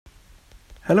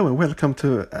Hello and welcome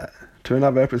to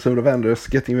another episode of Anders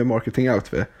Getting the Marketing Out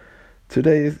There.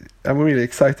 Today I'm really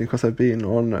excited because I've been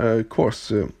on a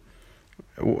course and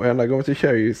I'm going to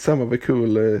share you some of the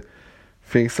cool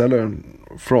things I learned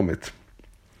from it.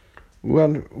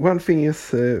 One thing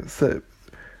is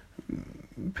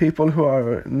people who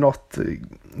are not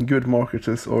good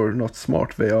marketers or not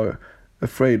smart, they are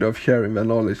afraid of sharing their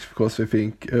knowledge because they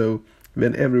think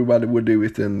when everybody would do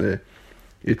it and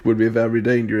it would be very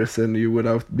dangerous and you would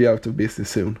be out of business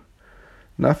soon.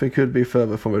 Nothing could be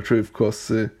further from the truth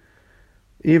because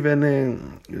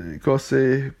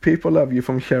people love you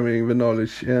from sharing the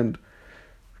knowledge, and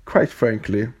quite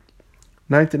frankly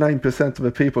 99% of the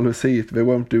people who see it, they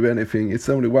won't do anything. It's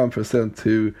only 1%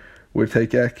 who will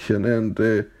take action, and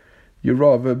you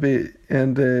rather be,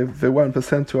 and the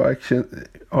 1% who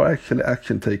are actually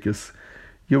action takers,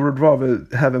 you would rather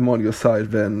have them on your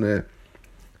side than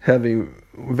having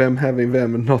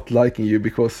them not liking you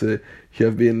because you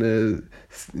have been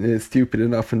stupid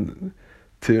enough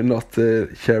to not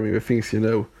sharing the things you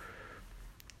know.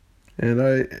 And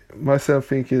I myself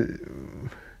think I'm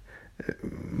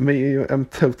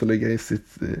totally against it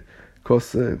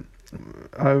because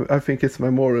I think it's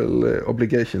my moral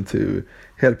obligation to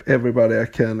help everybody I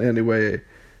can any way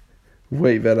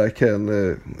that I can.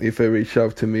 If they reach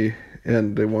out to me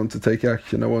and they want to take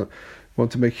action, I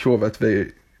want to make sure that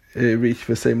they reach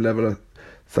the same level of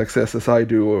success as I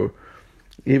do, or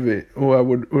even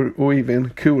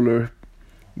cooler,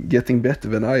 getting better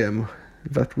than I am.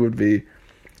 That would be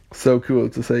so cool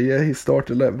to say, yeah, he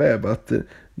started there, but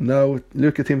now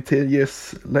look at him 10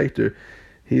 years later.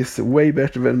 He's way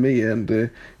better than me,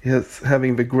 and he's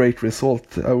having the great result.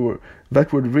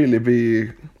 That would really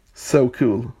be so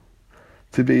cool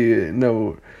to be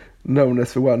known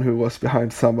as the one who was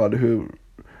behind somebody who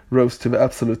rose to the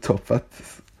absolute top.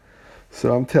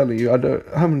 So I'm telling you, I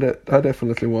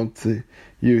definitely want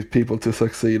you people to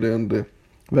succeed, and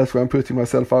that's why I'm putting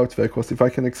myself out there, because if I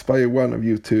can inspire one of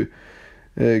you to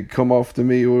come after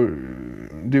me or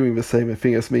doing the same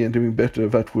thing as me and doing better,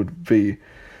 that would be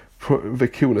the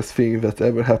coolest thing that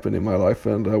ever happened in my life,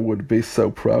 and I would be so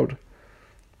proud.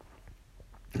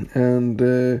 And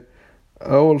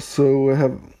I also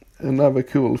have another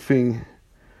cool thing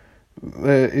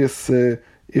is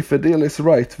if the deal is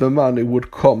right, the money would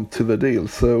come to the deal.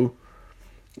 So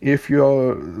I've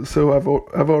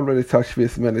already touched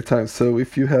this many times. So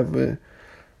if you have a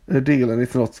deal and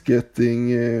it's not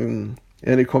getting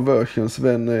any conversions,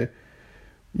 then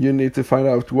you need to find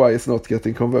out why it's not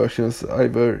getting conversions.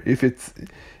 Either if it's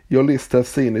your list have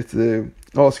seen it,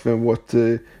 ask them what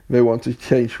they want to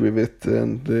change with it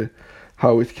and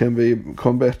how it can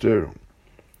become better,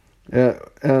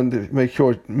 and make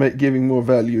sure giving more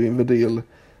value in the deal.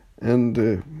 And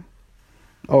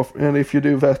if you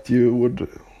do that, you would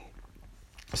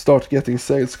start getting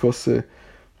sales, because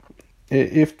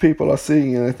if people are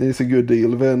seeing it, it's a good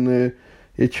deal, then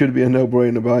it should be a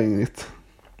no-brainer buying it.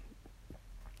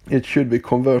 It should be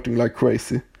converting like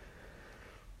crazy.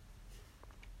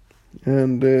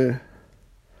 And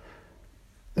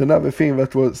another thing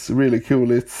that was really cool,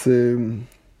 it's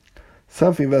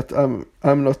something that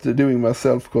I'm not doing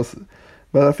myself,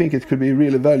 but I think it could be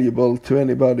really valuable to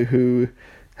anybody who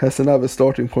has another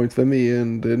starting point than me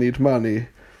and need money.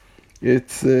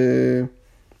 It's there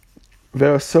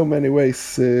are so many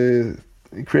ways,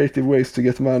 creative ways to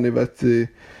get money that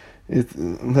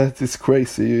is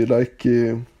crazy. Like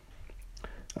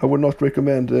I would not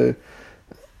recommend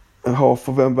half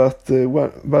of them, but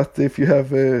if you have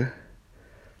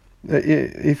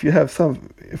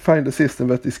find a system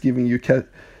that is giving you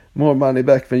more money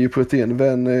back than you put in,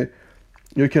 then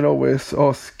you can always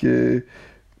ask, show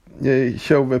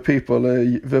the people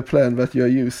the plan that you are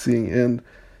using, and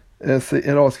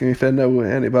asking if they know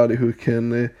anybody who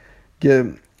can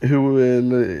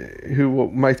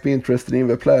who might be interested in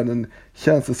the plan, and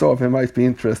chances are they might be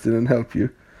interested and help you.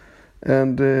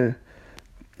 And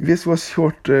this was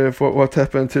short for what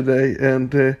happened today,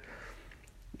 and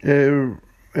I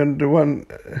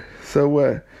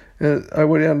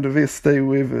will end this day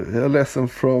with a lesson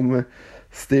from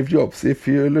Steve Jobs. If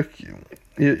you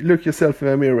look yourself in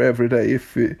the mirror every day,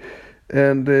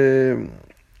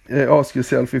 ask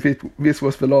yourself, if this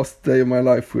was the last day of my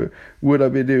life, would I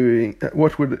be doing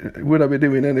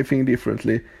anything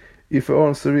differently? If the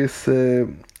answer is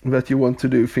that you want to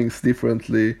do things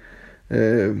differently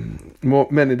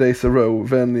many days in a row,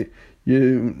 then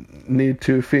you need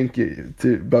to think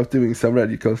about doing some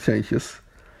radical changes.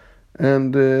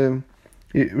 And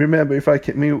remember, if I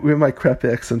can, with my crappy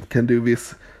accent, can do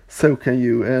this, so can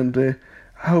you. And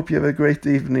I hope you have a great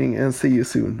evening, and see you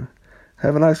soon.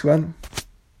 Have a nice one.